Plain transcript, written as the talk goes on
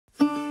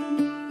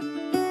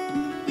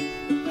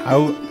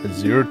How a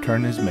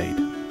Zeroturn is made.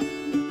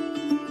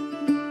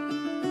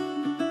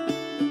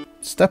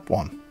 Step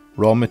 1.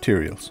 Raw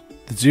materials.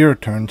 The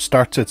Zeroturn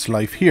starts its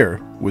life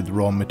here with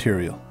raw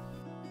material.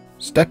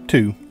 Step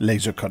 2.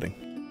 Laser cutting.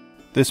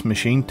 This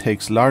machine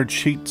takes large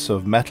sheets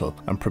of metal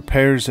and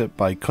prepares it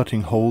by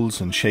cutting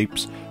holes and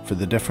shapes for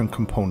the different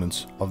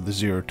components of the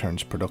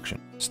Zeroturn's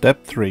production.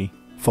 Step 3.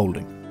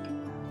 Folding.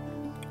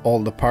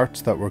 All the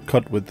parts that were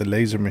cut with the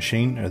laser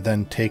machine are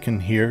then taken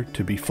here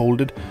to be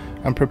folded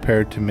and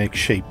prepared to make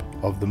shape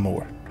of the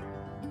mower.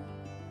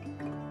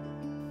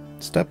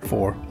 Step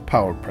 4.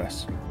 Power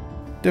press.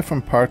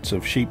 Different parts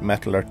of sheet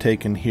metal are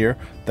taken here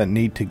that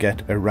need to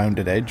get a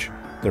rounded edge.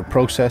 They're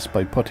processed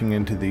by putting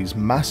into these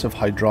massive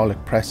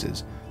hydraulic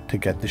presses to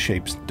get the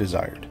shapes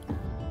desired.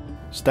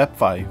 Step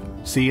 5.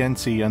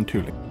 CNC and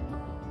tooling.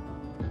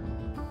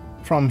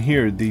 From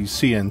here, these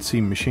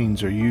CNC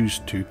machines are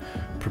used to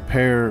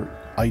prepare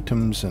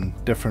items and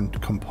different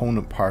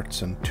component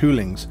parts and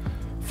toolings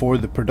for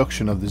the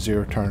production of the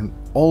Zeroturn,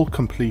 all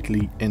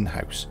completely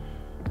in-house.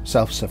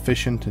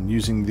 Self-sufficient, and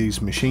using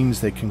these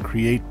machines they can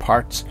create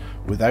parts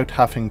without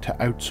having to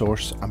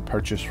outsource and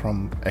purchase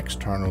from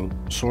external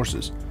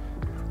sources.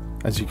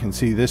 As you can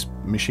see, this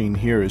machine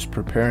here is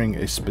preparing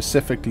a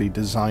specifically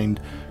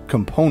designed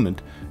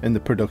component in the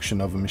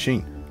production of a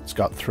machine. It's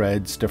got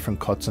threads, different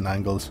cuts and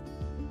angles.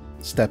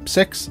 Step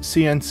 6.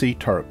 CNC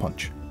turret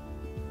punch.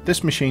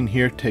 This machine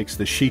here takes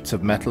the sheets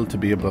of metal to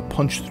be able to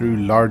punch through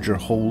larger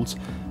holes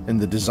in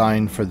the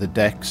design for the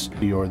decks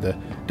or the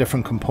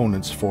different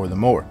components for the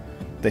mower.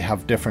 They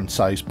have different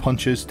size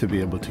punches to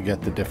be able to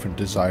get the different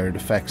desired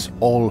effects,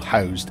 all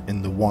housed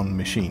in the one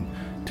machine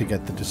to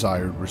get the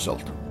desired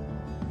result.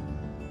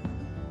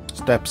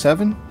 Step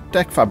 7.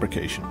 Deck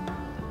fabrication.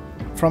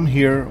 From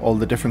here, all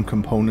the different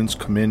components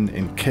come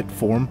in kit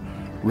form,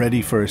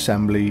 ready for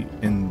assembly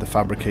in the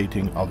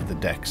fabricating of the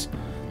decks.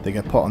 They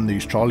get put on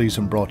these trolleys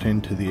and brought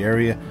into the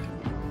area,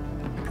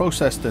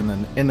 processed in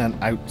an in and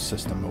out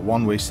system, a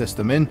one-way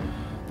system in.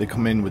 They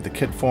come in with the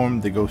kit form,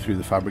 they go through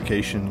the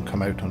fabrication,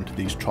 come out onto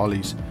these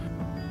trolleys,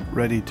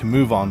 ready to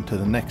move on to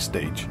the next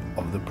stage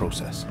of the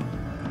process.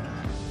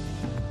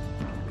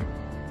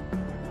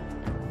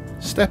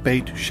 Step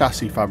 8.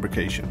 Chassis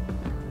fabrication.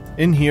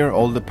 In here,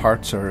 all the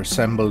parts are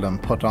assembled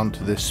and put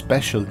onto this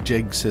special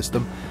jig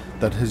system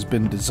that has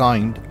been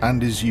designed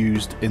and is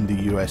used in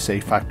the USA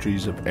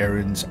factories of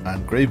Ariens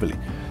and Gravely.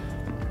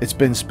 It's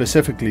been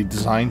specifically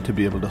designed to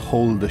be able to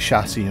hold the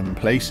chassis in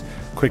place,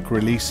 quick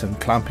release and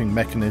clamping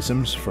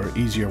mechanisms for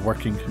easier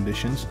working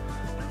conditions.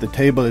 The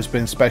table has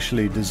been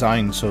specially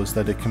designed so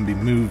that it can be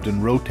moved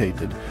and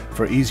rotated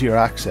for easier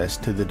access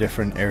to the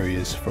different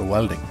areas for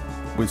welding.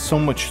 With so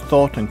much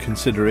thought and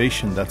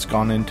consideration that's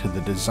gone into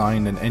the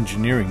design and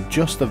engineering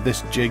just of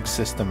this jig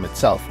system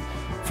itself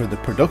for the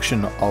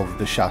production of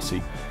the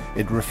chassis,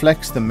 it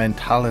reflects the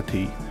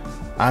mentality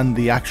and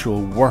the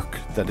actual work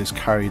that is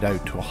carried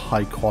out to a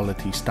high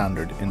quality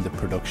standard in the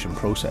production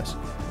process.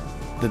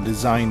 The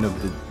design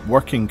of the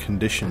working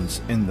conditions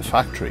in the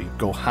factory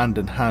go hand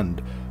in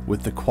hand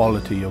with the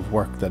quality of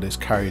work that is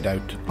carried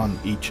out on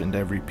each and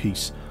every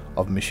piece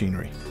of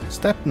machinery.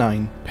 Step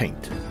 9.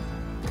 Paint.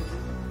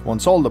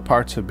 Once all the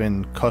parts have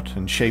been cut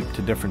and shaped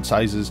to different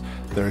sizes,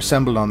 they're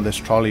assembled on this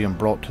trolley and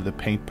brought to the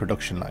paint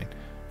production line.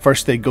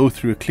 First they go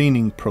through a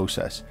cleaning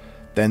process.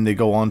 Then they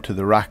go on to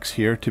the racks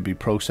here to be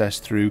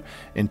processed through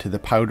into the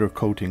powder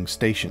coating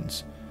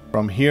stations.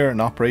 From here,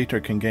 an operator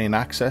can gain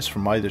access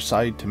from either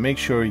side to make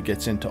sure he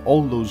gets into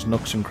all those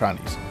nooks and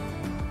crannies.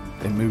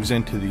 It moves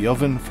into the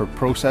oven for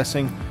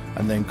processing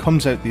and then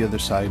comes out the other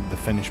side, the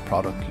finished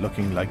product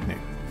looking like new.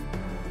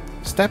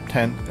 Step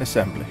 10.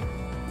 Assembly.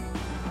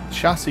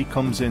 Chassis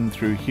comes in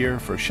through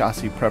here for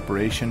chassis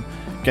preparation,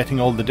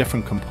 getting all the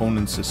different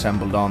components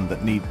assembled on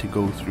that need to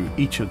go through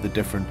each of the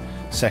different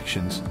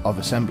sections of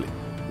assembly.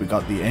 We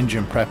got the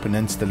engine prep and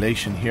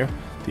installation here.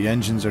 The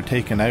engines are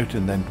taken out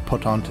and then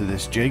put onto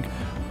this jig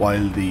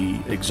while the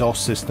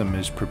exhaust system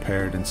is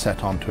prepared and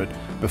set onto it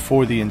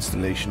before the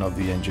installation of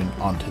the engine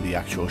onto the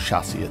actual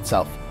chassis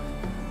itself.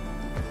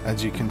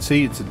 As you can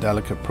see, it's a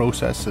delicate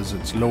process as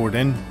it's lowered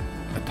in,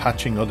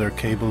 attaching other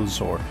cables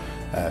or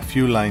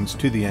fuel lines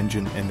to the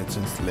engine in its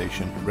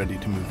installation, ready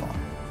to move on.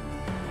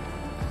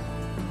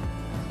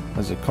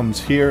 As it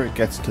comes here, it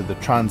gets to the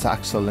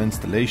transaxle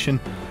installation.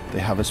 They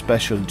have a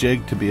special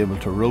jig to be able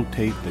to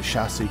rotate the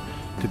chassis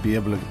to be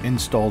able to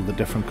install the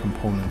different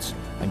components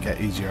and get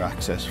easier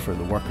access for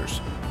the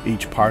workers.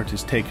 Each part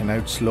is taken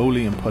out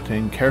slowly and put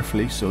in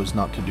carefully so as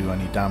not to do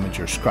any damage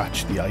or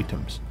scratch the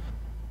items.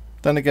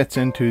 Then it gets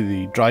into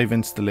the drive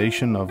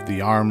installation of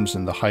the arms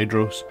and the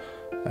hydros.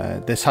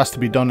 This has to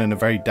be done in a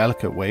very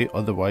delicate way,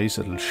 otherwise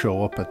it'll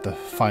show up at the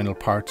final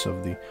parts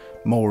of the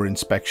mower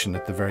inspection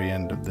at the very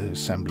end of the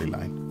assembly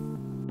line.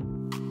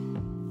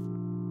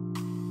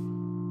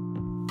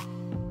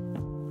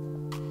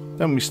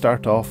 Then we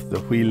start off the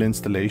wheel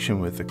installation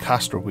with the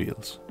caster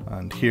wheels,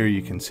 and here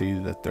you can see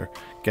that they're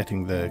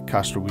getting the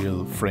caster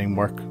wheel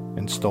framework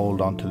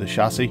installed onto the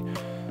chassis,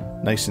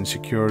 nice and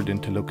secured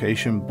into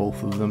location,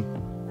 both of them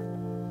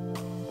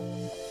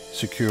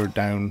secured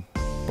down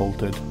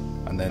bolted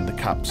and then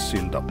the caps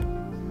sealed up.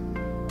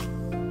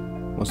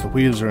 Once the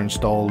wheels are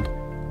installed,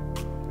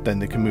 then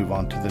they can move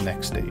on to the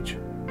next stage.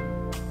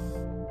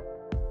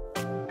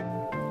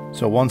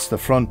 So once the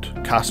front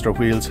caster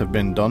wheels have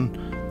been done,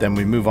 then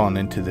we move on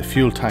into the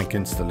fuel tank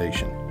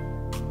installation.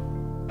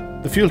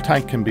 The fuel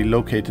tank can be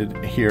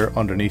located here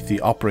underneath the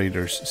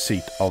operator's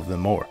seat of the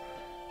mower.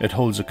 It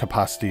holds a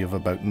capacity of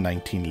about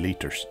 19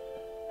 litres.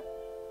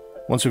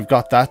 Once we've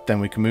got that,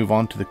 then we can move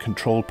on to the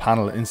control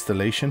panel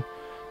installation,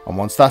 and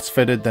once that's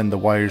fitted, then the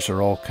wires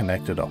are all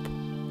connected up.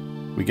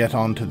 We get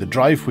on to the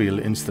drive wheel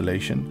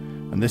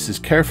installation, and this is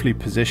carefully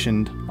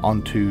positioned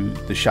onto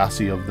the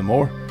chassis of the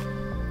mower.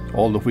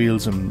 All the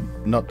wheels and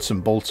nuts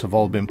and bolts have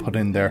all been put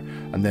in there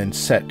and then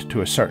set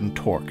to a certain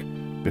torque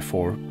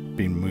before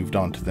being moved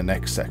on to the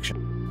next section.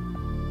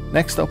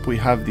 Next up, we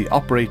have the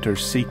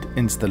operator's seat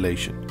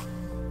installation.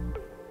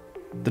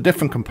 The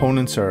different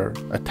components are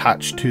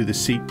attached to the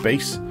seat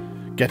base,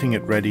 getting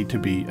it ready to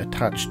be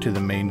attached to the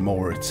main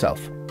mower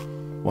itself.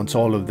 Once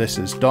all of this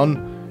is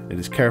done, it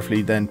is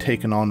carefully then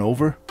taken on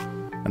over,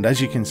 and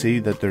as you can see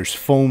that there's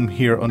foam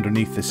here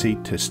underneath the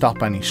seat to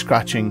stop any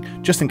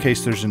scratching, just in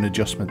case there's an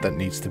adjustment that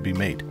needs to be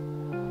made.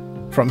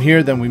 From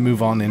here then we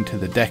move on into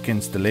the deck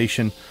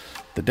installation.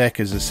 The deck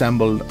is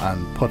assembled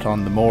and put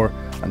on the mower,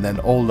 and then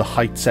all the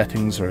height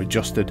settings are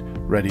adjusted,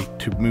 ready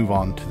to move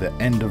on to the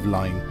end of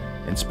line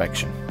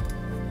inspection.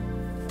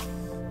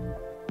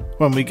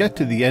 When we get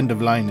to the end of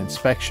line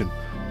inspection,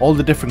 all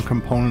the different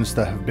components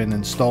that have been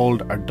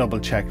installed are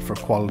double checked for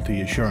quality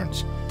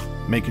assurance,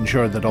 making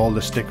sure that all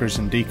the stickers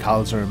and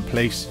decals are in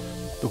place.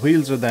 The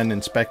wheels are then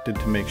inspected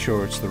to make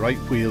sure it's the right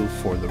wheel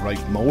for the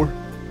right mower.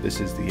 This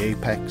is the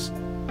apex.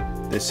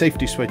 The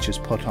safety switch is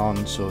put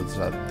on so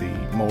that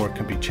the mower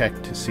can be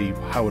checked to see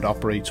how it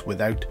operates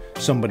without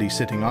somebody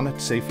sitting on it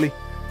safely.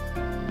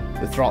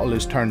 The throttle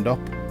is turned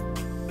up,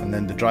 and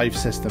then the drive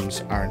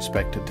systems are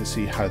inspected to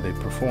see how they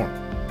perform.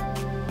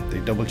 They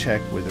double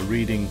check with a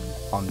reading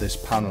on this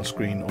panel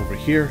screen over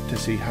here to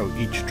see how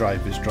each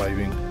drive is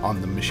driving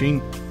on the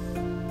machine.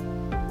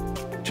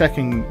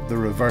 Checking the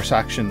reverse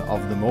action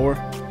of the mower.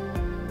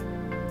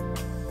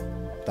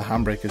 The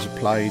handbrake is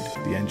applied,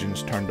 the engine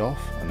is turned off,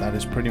 and that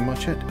is pretty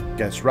much it. It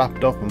gets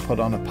wrapped up and put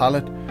on a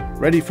pallet,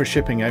 ready for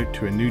shipping out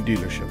to a new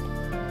dealership.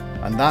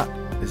 And that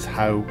is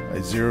how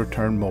a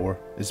zero-turn mower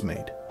is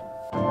made.